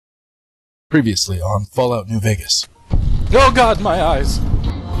Previously on Fallout New Vegas. Oh god, my eyes!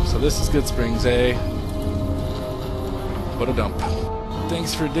 So this is Good Springs, eh? What a dump.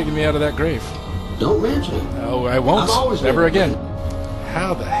 Thanks for digging me out of that grave. Don't mention it. Oh, I won't. Never again.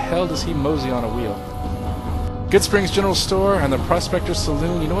 How the hell does he mosey on a wheel? Good Springs General Store and the Prospector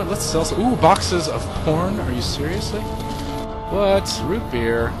Saloon. You know what? Let's sell some... Ooh, boxes of porn? Are you seriously? What? Root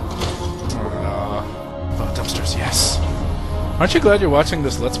beer. Oh, dumpsters, yes. Aren't you glad you're watching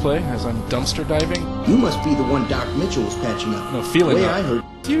this Let's Play as I'm dumpster diving? You must be the one Doc Mitchell was patching up. No, feeling the way that. I heard.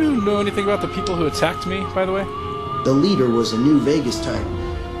 Do you know anything about the people who attacked me, by the way? The leader was a New Vegas type.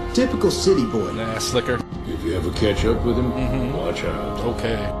 Typical city boy. Nah, slicker. If you ever catch up with him, watch out.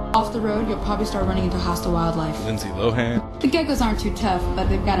 Okay. Off the road, you'll probably start running into hostile wildlife. Lindsay Lohan. The geckos aren't too tough, but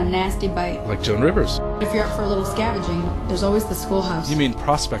they've got a nasty bite. Like Joan Rivers. If you're up for a little scavenging, there's always the schoolhouse. You mean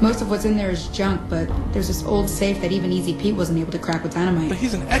prospecting? Most of what's in there is junk, but there's this old safe that even Easy Pete wasn't able to crack with dynamite. But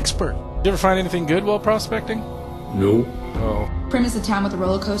he's an expert. Did you ever find anything good while prospecting? No. Oh. Prim is the town with the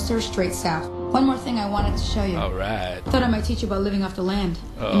roller coaster straight south. One more thing I wanted to show you. Alright. Thought I might teach you about living off the land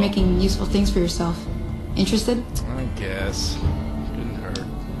Oh. and making useful things for yourself. Interested? I guess. Couldn't hurt.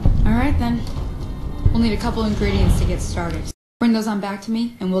 Alright then. We'll need a couple ingredients to get started. Bring those on back to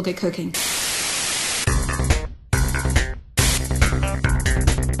me and we'll get cooking.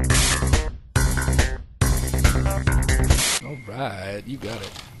 Alright, you got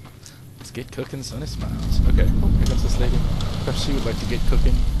it. Let's get cooking, Sunny Smiles. Okay, oh, here comes this lady. Perhaps she would like to get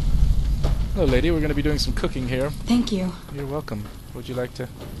cooking. Hello lady, we're going to be doing some cooking here. Thank you. You're welcome. Would you like to?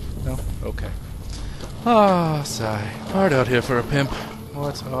 No? Okay. Ah, sigh. Hard out here for a pimp.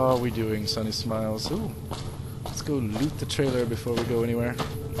 What are we doing, Sunny Smiles? Ooh. Let's go loot the trailer before we go anywhere.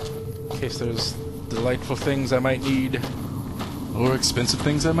 In case there's delightful things I might need. Or expensive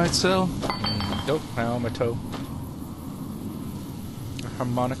things I might sell. Nope, ow, my toe. A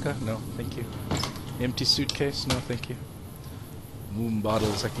harmonica? No, thank you. Empty suitcase? No, thank you. Moon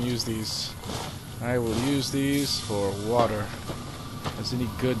bottles, I can use these. I will use these for water. As any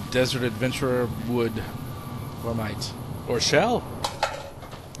good desert adventurer would. Or might. Or shall.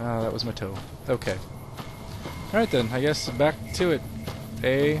 Ah, that was my toe. Okay. Alright then, I guess back to it.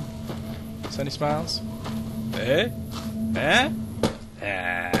 Eh? Sunny Smiles? Eh? Eh?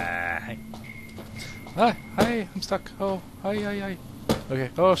 Ah. Ah, hi, I'm stuck. Oh, hi. Okay.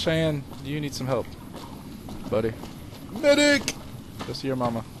 Oh, Cheyenne, you need some help. Buddy. Medic! Go see your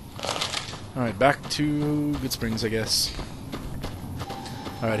mama. Alright, back to Good Springs, I guess.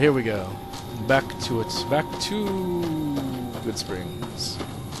 Alright, here we go. Back to it. Back to Good Springs.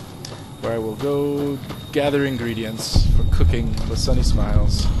 Where I will go gather ingredients for cooking with Sunny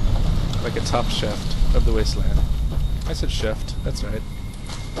Smiles. Like a top chef of the wasteland. I said chef, that's right.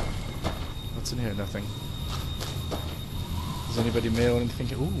 What's in here? Nothing. Does anybody mail anything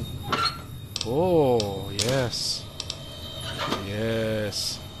here? Ooh. Oh, yes.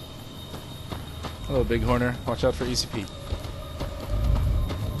 Yes. Hello, Big Horner. Watch out for Easy Pete.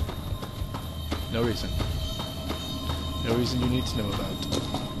 No reason. No reason you need to know about.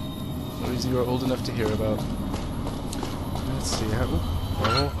 No reason you are old enough to hear about. Let's see how...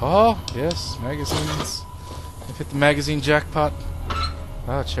 Oh, yes, magazines. I've hit the magazine jackpot.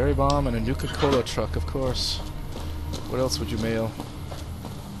 Ah, cherry bomb and a Nuka-Cola truck, of course. What else would you mail?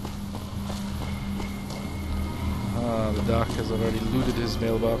 Ah, the doc has already looted his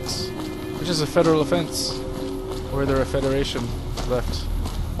mailbox. Which is a federal offense. Were there a federation left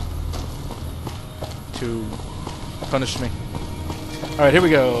to punish me? Alright, here we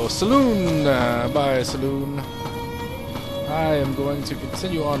go. Saloon! Bye, Saloon. I am going to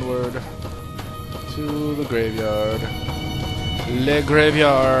continue onward to the graveyard. Le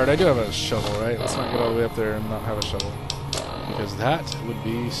graveyard. I do have a shovel, right? Let's not get all the way up there and not have a shovel. Because that would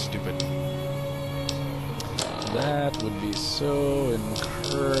be stupid. That would be so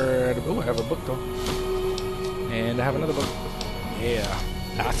incredible. Oh, I have a book though. And I have another book. Yeah.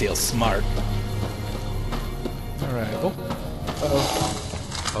 I feel smart. Alright. Oh. Uh-oh.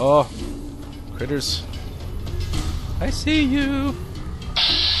 Oh. Critters. I see you.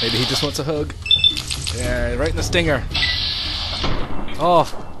 Maybe he just wants a hug. Yeah, right in the stinger. Oh.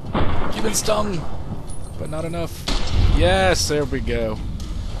 You've been stung. But not enough. Yes, there we go.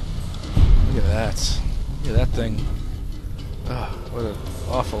 Look at that. Look at that thing. Ah, what an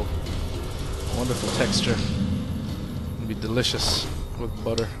awful, wonderful texture. It'll be delicious with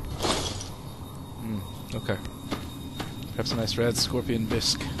butter. Okay. Perhaps a nice red scorpion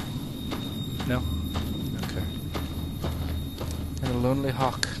bisque. No? Okay. And a lonely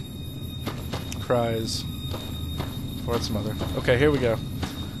hawk cries for its mother. Okay, here we go.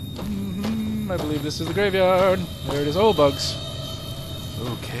 I believe this is the graveyard. There it is. Oh, bugs.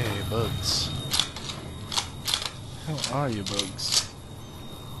 Okay, bugs. How are you, bugs?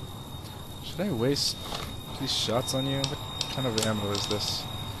 Should I waste these shots on you? What kind of ammo is this?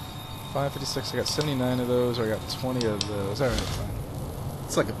 556, I got 79 of those, or I got 20 of those. Alright, fine.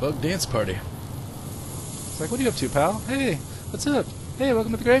 It's like a bug dance party. It's like, what are you up to, pal? Hey, what's up? Hey,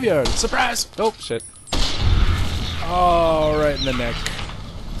 welcome to the graveyard. Surprise! Oh, shit. Oh, right in the neck.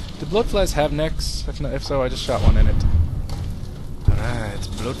 Do bloatflies have necks? If so, I just shot one in it. Alright,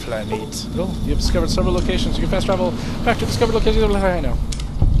 bloatfly meat. Oh, you have discovered several locations. You can fast travel back to discovered locations. I know.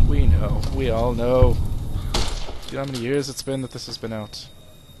 We know. We all know. Do you know how many years it's been that this has been out?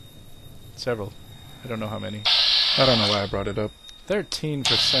 Several. I don't know how many. I don't know why I brought it up.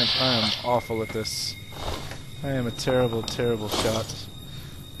 13%. I am awful at this. I am a terrible, terrible shot.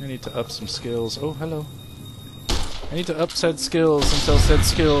 I need to up some skills. Oh, hello. I need to up said skills until said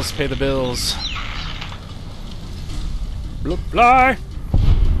skills pay the bills. Bloatfly!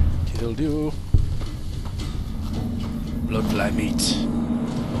 Killed you. Bloatfly meat.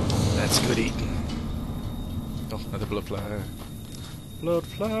 That's good eating. Oh, another bloatfly.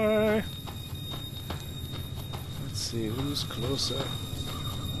 Bloatfly! Let's see, who's closer?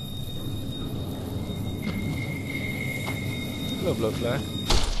 Hello, bloatfly.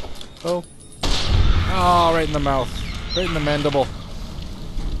 Oh. Oh, right in the mouth. Right in the mandible.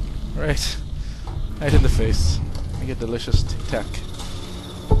 Right. Right in the face. I get delicious tic-tac.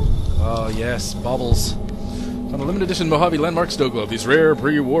 Oh, yes, baubles. On a limited edition Mojave Landmark Snow Globe, these rare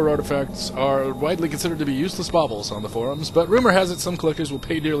pre-war artifacts are widely considered to be useless baubles on the forums, but rumor has it some collectors will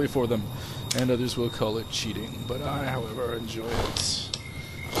pay dearly for them, and others will call it cheating. But I, however, enjoy it.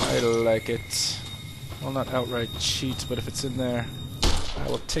 I like it. Well, not outright cheat, but if it's in there, I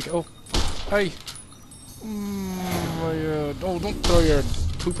will take it. Oh, hey! Oh, don't throw your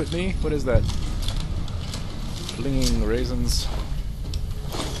poop at me. What is that? Flinging raisins.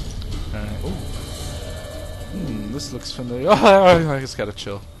 Alright, ooh. This looks familiar. Oh, I just gotta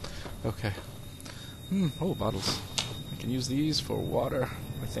chill. Okay. Oh, bottles. I can use these for water,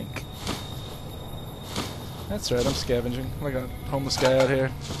 I think. That's right, I'm scavenging. Like a homeless guy out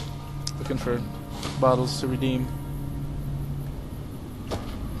here. Looking for bottles to redeem.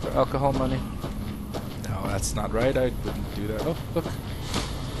 For alcohol money. No, that's not right. I wouldn't do that. Oh, look.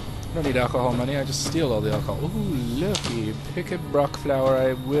 I don't need alcohol money. I just steal all the alcohol. Ooh, looky. Pick a brock flower.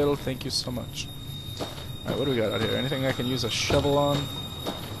 I will. Thank you so much. Alright, what do we got out here? Anything I can use a shovel on?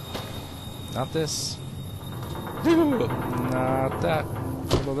 Not this. Not that.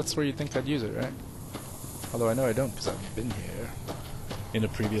 Although that's where you'd think I'd use it, right? Although I know I don't, because I've been here. In a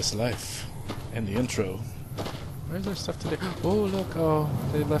previous life. In the intro. Where's there stuff to do? Oh, look. Oh,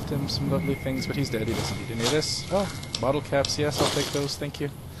 they left him some lovely things, but he's dead. He doesn't need any of this. Oh, bottle caps. Yes, I'll take those. Thank you.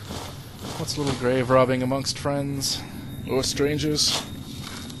 What's a little grave robbing amongst friends? Or strangers?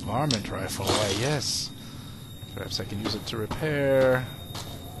 Varmint rifle. Why, yes. Perhaps I can use it to repair.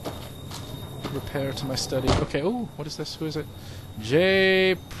 Repair to my study. Okay, oh, what is this? Who is it?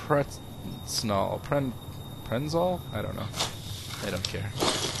 J. Pretznall. Prenzol? I don't know. I don't care.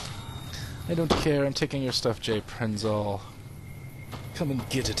 I don't care. I'm taking your stuff, J. Prenzol. Come and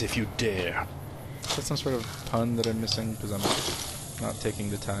get it if you dare. Is that some sort of pun that I'm missing? Because I'm not taking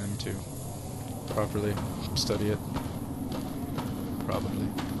the time to properly study it. Probably.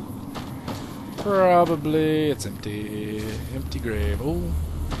 Probably. It's empty. Empty grave. Oh.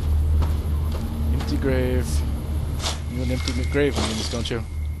 Empty grave. You know what empty grave means, don't you?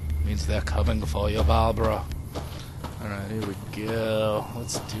 It means they're coming for you, Barbara. Alright, here we go.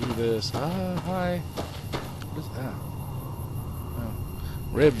 Let's do this. Ah, hi. What is that? Oh.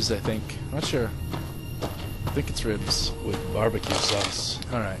 Ribs, I think. Not sure. I think it's ribs with barbecue sauce.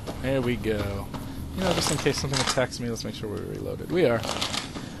 Alright, here we go. You know, just in case something attacks me, let's make sure we're reloaded. We are.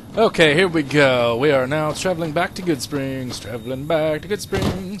 Okay, here we go. We are now traveling back to Good Springs. Traveling back to Good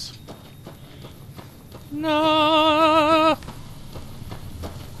Springs. No.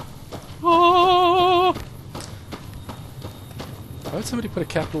 Oh. Why would somebody put a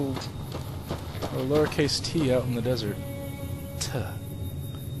capital or a lowercase t out in the desert? Tuh.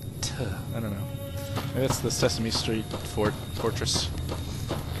 I don't know. Maybe that's the Sesame Street fortress.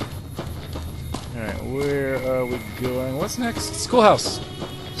 Alright, where are we going? What's next? Schoolhouse!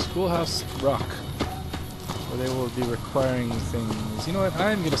 Schoolhouse Rock. Where they will be requiring things. You know what?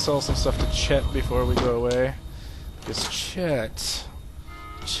 I'm going to sell some stuff to Chet before we go away. Because Chet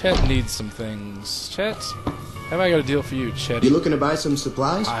needs some things. Chet, have I got a deal for you, Chet? You looking to buy some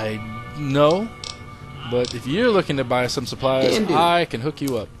supplies? No. But if you're looking to buy some supplies, I can hook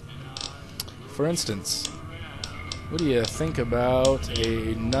you up. For instance, what do you think about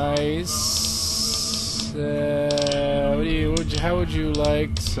a nice... what do see. How would you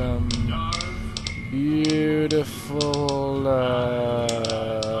like some beautiful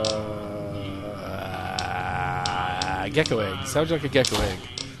gecko eggs? How would you like a gecko egg?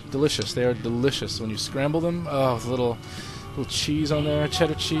 Delicious. They are delicious when you scramble them. Oh, with a little cheese on there,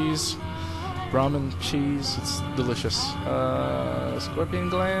 cheddar cheese, Brahmin cheese. It's delicious. Scorpion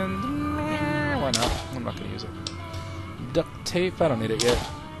gland. Why not? I'm not going to use it. Duct tape. I don't need it yet.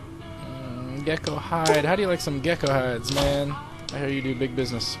 Gecko hide. How do you like some gecko hides, man? I hear you do big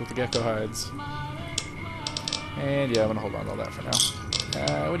business with the gecko hides. And yeah, I'm going to hold on to all that for now.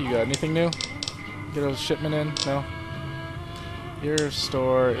 What do you got? Anything new? Get a shipment in? No? Your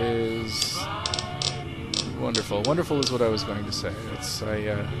store is wonderful. Wonderful is what I was going to say. It's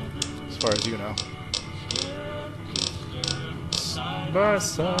as far as you know. By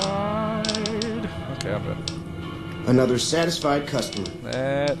side. Okay, I'm good. Another satisfied customer.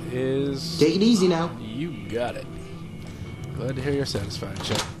 That is... Take it easy now. You got it. Glad to hear you're satisfied,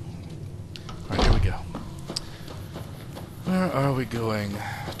 Chip. Alright, here we go. Where are we going?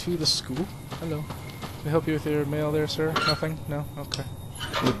 To the school? Hello. Can I help you with your mail there, sir? Nothing? No? Okay.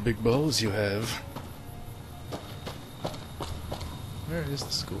 What big balls you have. Where is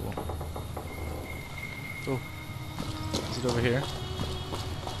the school? Oh. Is it over here?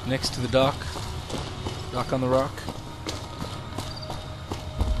 Next to the dock? Dock on the rock?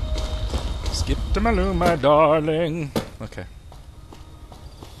 Skip to my room, my darling. Okay.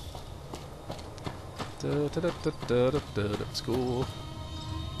 School.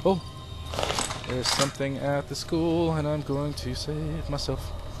 Oh! There's something at the school, and I'm going to save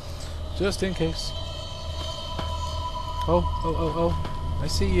myself. Just in case. Oh, oh, oh, oh. I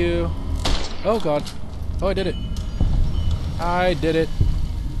see you. Oh, God. Oh, I did it. I did it.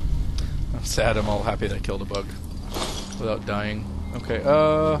 I'm sad. I'm all happy that I killed a bug without dying. Okay,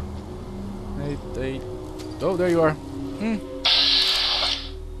 oh, there you are.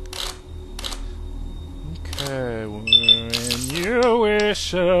 Okay, when you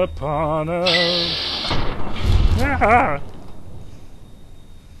wish upon a...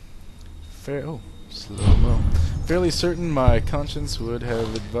 Oh, slow-mo. Fairly certain my conscience would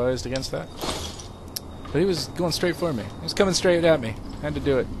have advised against that. But he was going straight for me. He was coming straight at me. Had to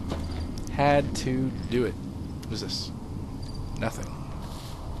do it. Had to do it. What was this? Nothing.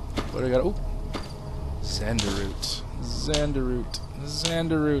 What do I got? Oh! Xanderroot. Xanderroot.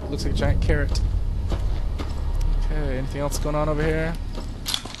 Xanderroot. Looks like a giant carrot. Okay, anything else going on over here?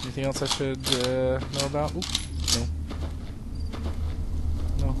 Anything else I should know about? Ooh,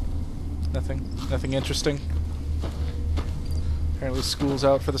 no. No. Nothing. Nothing interesting. Apparently school's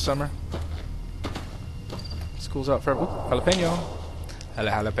out for the summer. School's out for... Ooh, jalapeno.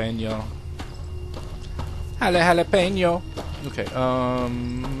 Jalapeno. Jalapeno. Okay, blah,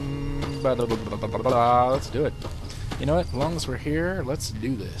 blah, blah, blah, blah, blah. Let's do it. You know what? As long as we're here, let's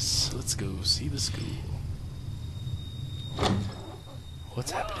do this. Let's go see the school.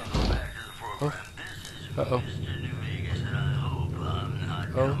 What's happening? Oh. Uh-oh.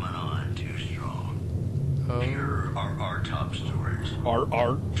 Oh. Oh. Here are our top stories.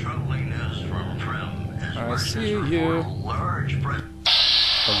 R. Troubling news from Trim as I records see report you.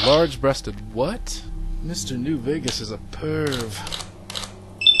 a large-breasted what? Mr. New Vegas is a perv.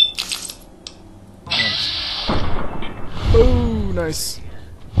 Nice. Oh, nice.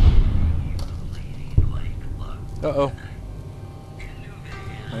 Uh-oh.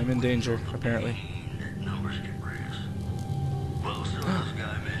 I'm in danger, apparently. Numbers get raised. Most of those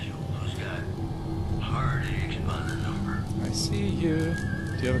guys measure those guys. Heartaches by the number. I see you.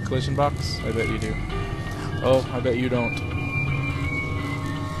 Do you have a collision box? I bet you do. Oh, I bet you don't.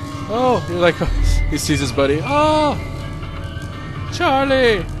 Oh, you're like, he sees his buddy. Oh!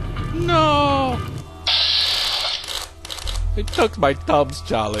 Charlie! No! They took my tubs,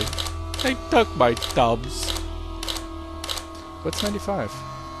 Charlie. They took my tubs. What's 95?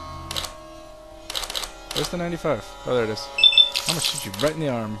 Where's the 95? Oh, there it is. I'm gonna shoot you right in the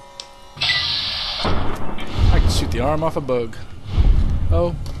arm. I can shoot the arm off a bug.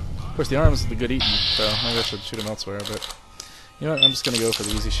 Oh. Of course, the arm's the good eating, so maybe I should shoot him elsewhere, but... You know what? I'm just gonna go for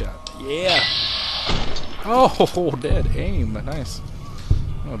the easy shot. Yeah! Oh, dead aim. Nice.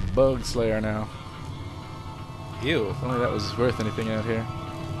 I'm a bug slayer now. Ew, if only that was worth anything out here.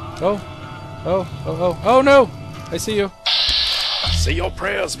 Oh! Oh, oh, oh, oh no! I see you. Say your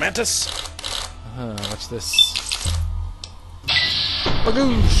prayers, Mantis! Watch this.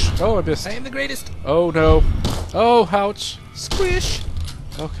 Bagoosh! Oh, I missed. I am the greatest. Oh no. Oh, ouch. Squish!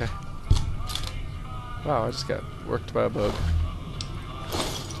 Okay. Wow, I just got worked by a bug.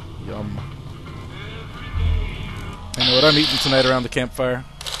 Yum. I know what I'm eating tonight around the campfire.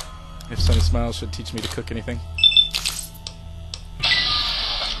 If Sunny Smiles should teach me to cook anything.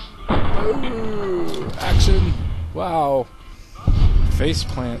 Ooh, action! Wow. Face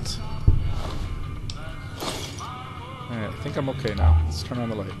plant. Alright, I think I'm okay now. Let's turn on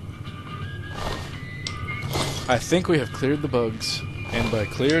the light. I think we have cleared the bugs. And by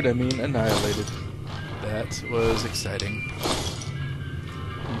cleared, I mean annihilated. That was exciting.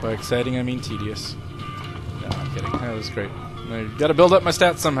 And by exciting, I mean tedious. No, I'm kidding. That was great. I gotta build up my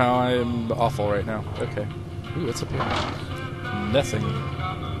stats somehow. I am awful right now. Okay. Ooh, what's up here? Nothing.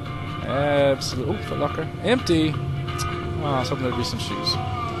 Absolutely. Oh, footlocker. Empty! Oh, I was hoping there'd be some shoes.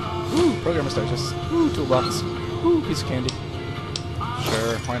 Ooh, Programmer's Digest. Ooh, toolbox. Ooh, piece of candy.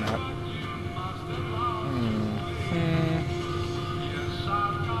 Sure, why not?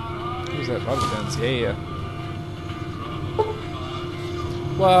 Who's that? Bobby pins. Yeah.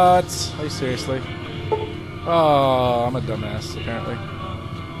 What? Are you seriously? Oh, I'm a dumbass, apparently.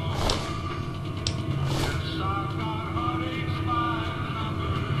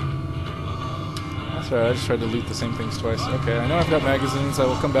 That's right, I just tried to loot the same things twice. Okay, I know I've got magazines. I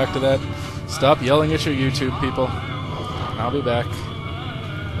will come back to that. Stop yelling at your YouTube, people. I'll be back.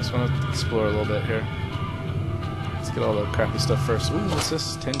 I just want to explore a little bit here. Let's get all the crappy stuff first. Ooh, what's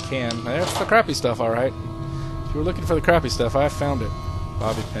this? Tin can. That's the crappy stuff, alright. If you were looking for the crappy stuff, I found it.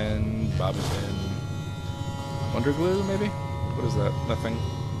 Bobby pin, Bobby pin. Wonder glue, maybe? What is that? Nothing.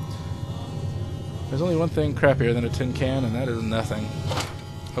 There's only one thing crappier than a tin can, and that is nothing.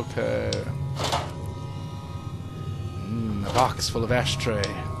 Okay. A box full of ashtray.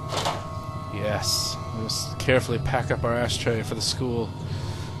 Yes. We must carefully pack up our ashtray for the school.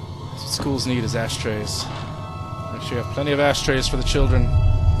 That's what schools need is ashtrays. Make sure you have plenty of ashtrays for the children.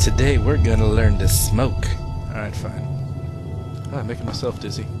 Today we're gonna learn to smoke. Alright, fine. Oh, I'm making myself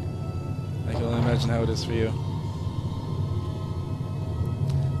dizzy. I can only imagine how it is for you.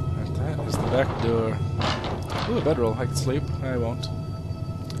 Alright, that is the back door. Ooh, a bedroll. I can sleep. I won't.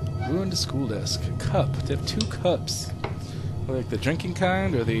 Ruined school desk. Cup. They have 2 cups. Like the drinking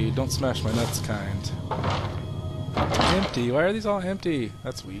kind or the don't smash my nuts kind? Empty. Why are these all empty?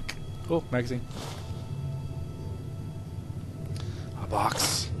 That's weak. Oh, magazine. A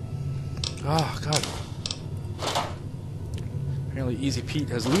box. Oh, God. Apparently Easy Pete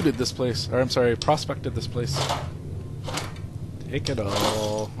has looted this place. Or, I'm sorry, prospected this place. Take it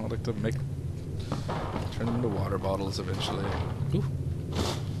all. I'd like to turn them into water bottles eventually. Ooh.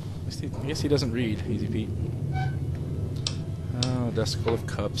 I guess he doesn't read, Easy Pete. Oh, desk full of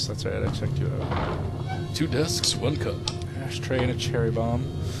cups. That's right, I checked you out. 2 desks, 1 cup. Ashtray and a cherry bomb.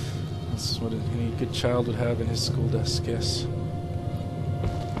 That's what any good child would have in his school desk, yes.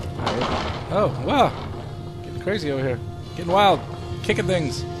 Right. Oh, wow! Getting crazy over here. Getting wild. Kicking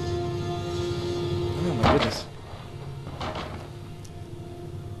things. Oh my goodness.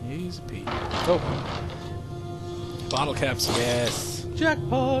 Easy Pete. Oh! Bottle caps, yes!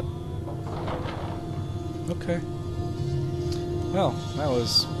 Jackpot! Okay. Well, that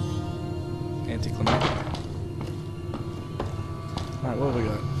was anticlimactic. Alright, what have we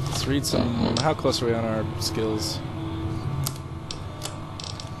got? Let's read some... How close are we on our skills?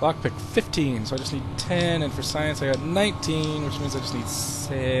 Lockpick 15, so I just need 10, and for science I got 19, which means I just need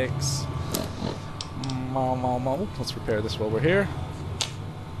 6. Let's repair this while we're here.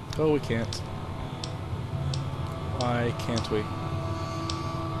 Oh, we can't. Why can't we?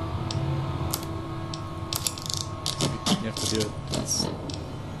 You have to do it. Does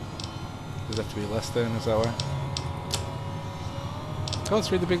it have to be less than? Is that why? Oh,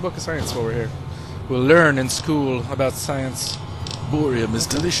 let's read the big book of science while we're here. We'll learn in school about science. Borium is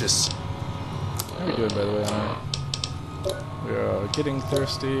delicious. How are we doing, by the way? We're getting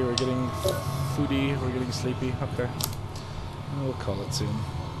thirsty. We're getting foodie. We're getting sleepy. Okay. We'll call it soon.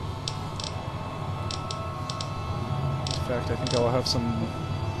 In fact, I think I will have some...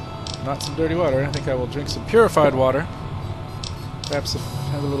 Not some dirty water. I think I will drink some purified water. Perhaps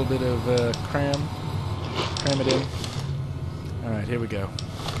have a little bit of cram it in. Alright, here we go.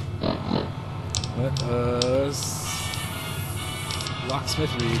 Let us...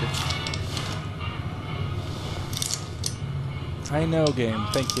 Locksmith read. I know, game.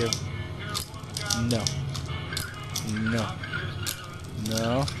 Thank you. No. No.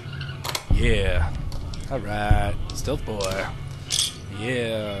 No. Yeah. Alright. Stealth boy.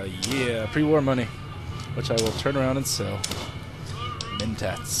 Yeah, yeah. Pre-war money. Which I will turn around and sell.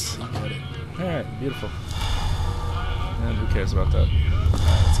 Mentats. You got it. Alright, beautiful. And who cares about that?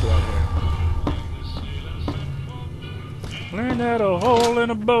 Alright, let's get out of here. Learn out a hole in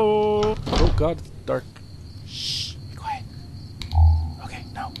a bowl. Oh god, it's dark. Shh, be quiet. Okay,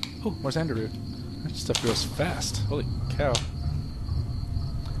 no. Oh, more Xanderroot. That stuff grows fast. Holy cow.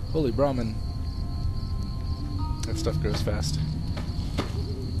 Holy Brahmin. That stuff grows fast.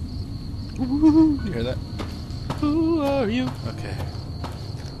 You hear that? Who are you? Okay.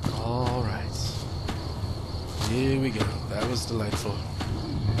 Alright. Here we go. That was delightful.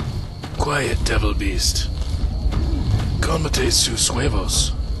 Quiet, devil beast. Cálmate sus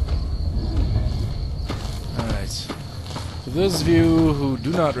huevos. Alright. For those of you who do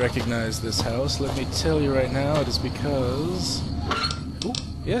not recognize this house, let me tell you right now, it is because... Oh,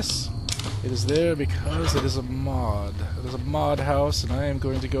 yes. It is there because it is a mod. It is a mod house, and I am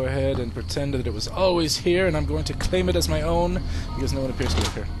going to go ahead and pretend that it was always here, and I'm going to claim it as my own, because no one appears to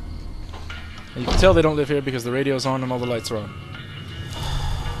live here. And you can tell they don't live here because the radio's on and all the lights are on.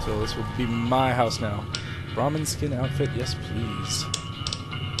 So this will be my house now. Brahmin skin outfit, yes please.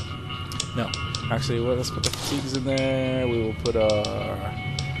 No. Actually, well, let's put the fatigues in there. We will put our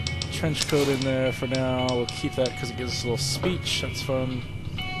trench coat in there for now. We'll keep that because it gives us a little speech. That's fun.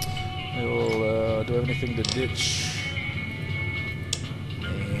 We will, do I have anything to ditch?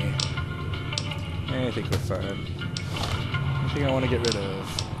 Nah. I think we're fine. Anything I want to get rid of?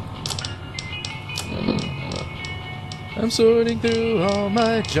 I'm sorting through all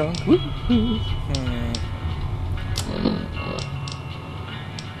my junk. Woo-hoo.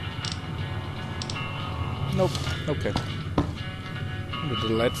 Nope. Okay. What a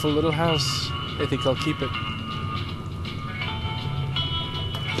delightful little house. I think I'll keep it.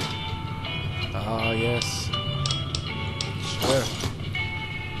 Ah, yes. Sure.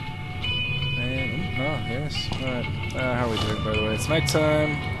 And, oh, yes. Alright. How are we doing, by the way? It's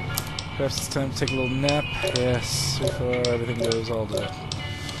nighttime. Perhaps it's time to take a little nap. Yes. Before everything goes all the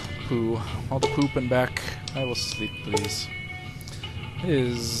poo. All the poop and back. I will sleep, please. It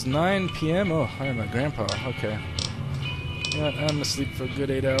is 9 p.m. Oh, I am my grandpa. Okay. Yeah, I'm gonna sleep for a good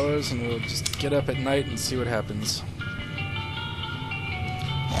 8 hours, and we'll just get up at night and see what happens.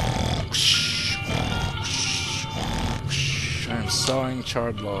 I'm sawing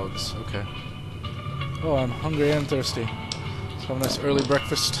charred logs. Okay. Oh, I'm hungry and thirsty. Let's have a nice early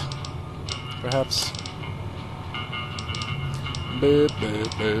breakfast, perhaps. What do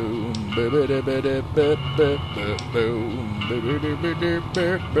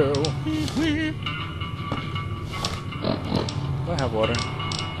I have water?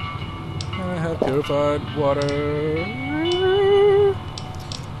 I have purified water.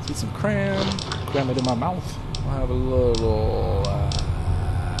 Let's eat some cram. Cram it in my mouth. I'll have a little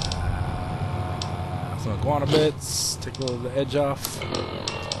some iguana bits. Take a little of the edge off.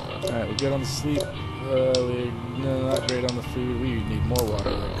 Alright, we're good on the sleep. We're not great on the food. We need more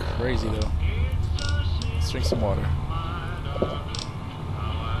water. Like crazy though. Let's drink some water.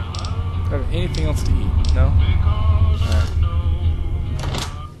 Do I have anything else to eat? No?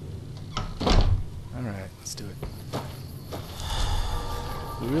 Alright, let's do it.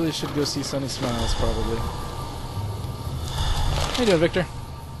 We really should go see Sunny Smiles, probably. How you doing, Victor?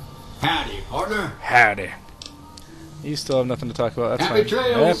 Howdy, partner. Howdy. You still have nothing to talk about. That's Happy fine.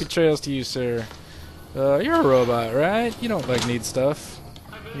 trails. Happy trails to you, sir. You're a robot, right? You don't, like, need stuff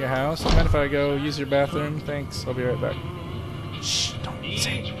in your house. Mind if I go use your bathroom? Thanks. I'll be right back. Shh, don't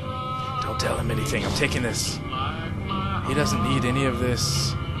say. Don't tell him anything. I'm taking this. He doesn't need any of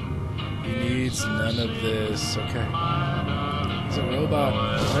this. He needs none of this. Okay. He's a robot.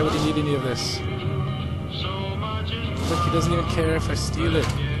 Why would he need any of this? Look, he doesn't even care if I steal it.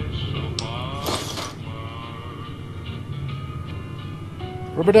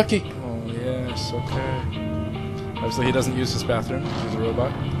 Rubber ducky. Oh, yes, okay. Obviously he doesn't use his bathroom. He's a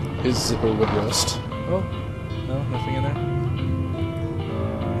robot. His zipper would rust. Oh, no, nothing in there.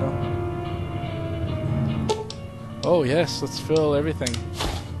 No. Oh, yes, let's fill everything.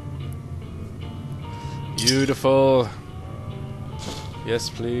 Beautiful. Yes,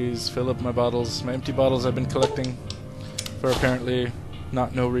 please, fill up my bottles. My empty bottles I've been collecting for apparently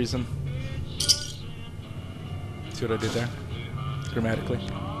no reason. See what I did there? Grammatically.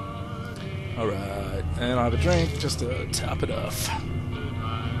 Alright, and I'll have a drink just to top it off.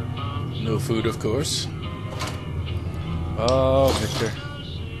 No food, of course. Oh, Victor.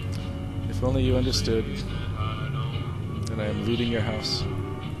 If only you understood that I am looting your house.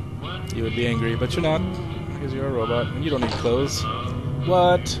 You would be angry, but you're not, because you're a robot, and you don't need clothes.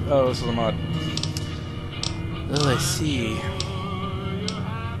 What? Oh, this is a mod. Oh, I see.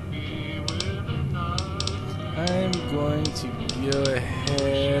 I'm going to go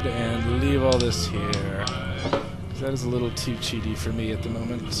ahead and leave all this here. That is a little too cheaty for me at the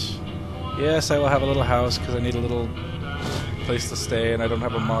moment. Yes, I will have a little house because I need a little place to stay, and I don't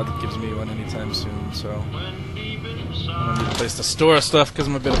have a mod that gives me one anytime soon, so I need a place to store stuff because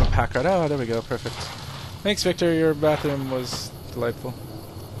I'm a bit of a pack rat. Oh, there we go, perfect. Thanks, Victor. Your bathroom was delightful.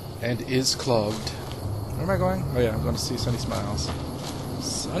 And is clogged. Where am I going? Oh yeah, I'm going to see Sunny Smiles.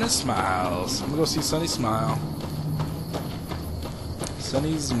 Sunny Smiles. I'm gonna go see Sunny Smile.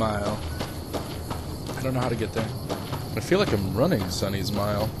 Sunny Smile. I don't know how to get there. I feel like I'm running Sunny's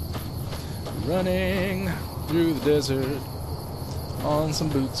Mile. Running through the desert on some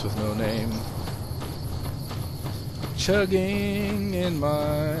boots with no name. Chugging in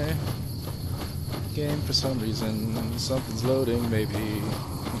my game for some reason. Something's loading, maybe.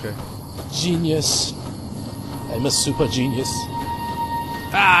 Okay. Genius. I'm a super genius.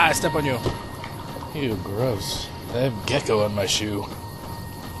 Ah, I step on you. Ew, gross. I have gecko on my shoe.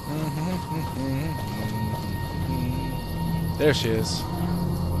 There she is.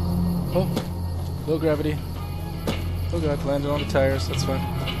 Oh, low gravity. Oh god, landed on the tires. That's fine.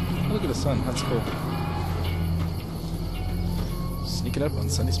 Oh, look at the sun. That's cool. Sneaking up on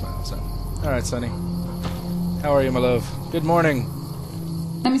Sunny Smiles. Alright, Sunny. How are you, my love? Good morning.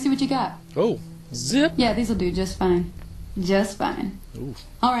 Let me see what you got. Oh, zip. Yeah, these'll do just fine. Just fine. Ooh.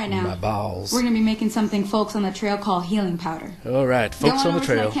 All right, now. My balls. We're going to be making something folks on the trail call healing powder. Alright, folks on the To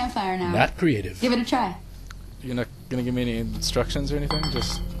trail. my campfire now. Not creative. Give it a try. You're not gonna give me any instructions or anything?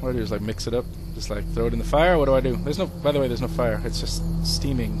 Just what do I do? Just like mix it up? Just like throw it in the fire? What do I do? There's no. By the way, there's no fire. It's just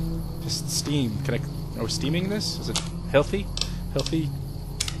steaming. Just steam. Are we steaming this? Is it healthy? Healthy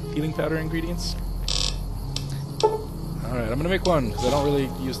healing powder ingredients? All right, I'm gonna make one because I don't really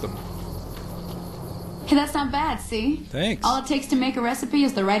use them. Hey, that's not bad, see? Thanks. All it takes to make a recipe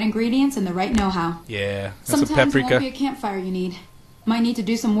is the right ingredients and the right know-how. Yeah, and some Sometimes it paprika. won't be a campfire you need. Might need to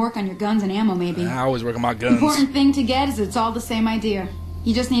do some work on your guns and ammo, maybe. I always work on my guns. Important thing to get is it's all the same idea.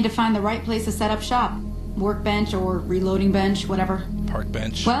 You just need to find the right place to set up shop. Workbench or reloading bench, whatever. Park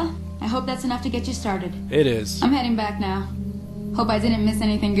bench. Well, I hope that's enough to get you started. It is. I'm heading back now. Hope I didn't miss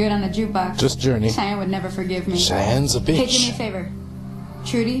anything good on the jukebox. Just Journey. Cheyenne would never forgive me. Cheyenne's a bitch. Hey, do me a favor.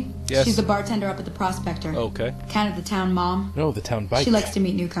 Trudy? Yes? She's the bartender up at the Prospector. Okay. Kind of the town mom. No, the town bike. She likes to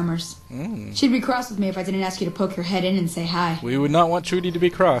meet newcomers. She'd be cross with me if I didn't ask you to poke your head in and say hi. We would not want Trudy to be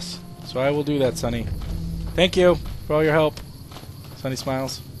cross, so I will do that, Sunny. Thank you for all your help. Sunny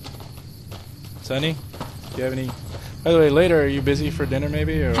Smiles. Sunny, do you have any... By the way, later, are you busy for dinner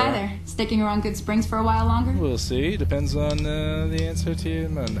maybe? Or... Hi there. Sticking around Good Springs for a while longer? We'll see. Depends on the answer to you.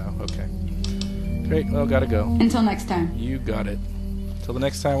 No, okay. Great, well, gotta go. Until next time. You got it. Till the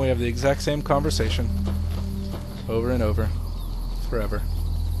next time we have the exact same conversation. Over and over. Forever.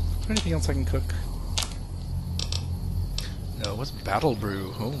 Is there anything else I can cook? No, what's Battle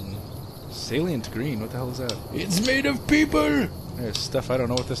Brew? Oh. Salient green, what the hell is that? It's made of people. There's stuff I don't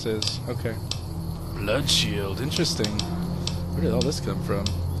know what this is. Okay. Blood Shield, interesting. Where did all this come from?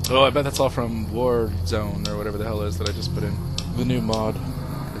 Oh, I bet that's all from War Zone or whatever the hell it is that I just put in. The new mod.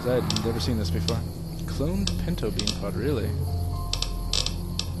 Because I had never seen this before. Cloned pinto bean pod, really?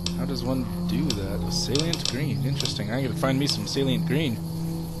 How does one do that? Salient green, interesting. I gotta find me some salient green.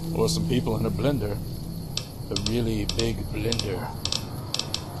 Or some people in a blender. A really big blender.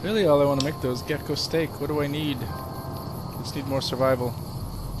 Really, all I want to make though is gecko steak. What do I need? I just need more survival.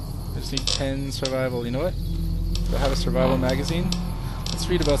 I just need 10 survival. You know what? Do I have a survival magazine? Let's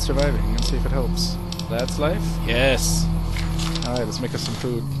read about surviving and see if it helps. That's life? Yes! Alright, let's make us some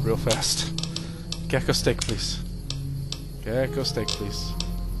food real fast. Gecko steak, please. Gecko steak, please.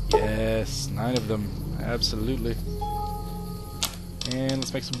 Yes, 9 of them. Absolutely. And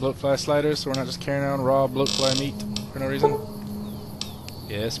let's make some bloatfly sliders so we're not just carrying around raw bloatfly meat for no reason.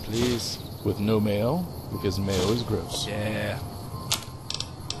 Yes, please. With no mayo, because mayo is gross. Yeah.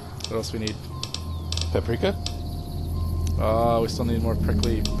 What else we need? Paprika? Oh, we still need more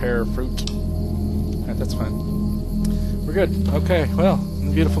prickly pear fruit. Alright, that's fine. We're good. Okay, well,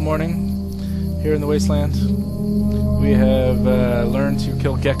 a beautiful morning here in the wasteland. We have learned to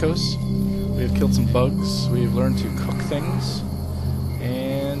kill geckos. We have killed some bugs. We've learned to cook things.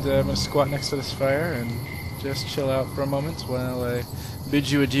 And I'm going to squat next to this fire and just chill out for a moment while I bid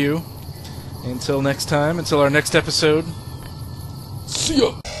you adieu. Until next time, until our next episode. See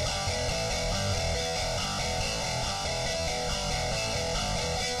ya!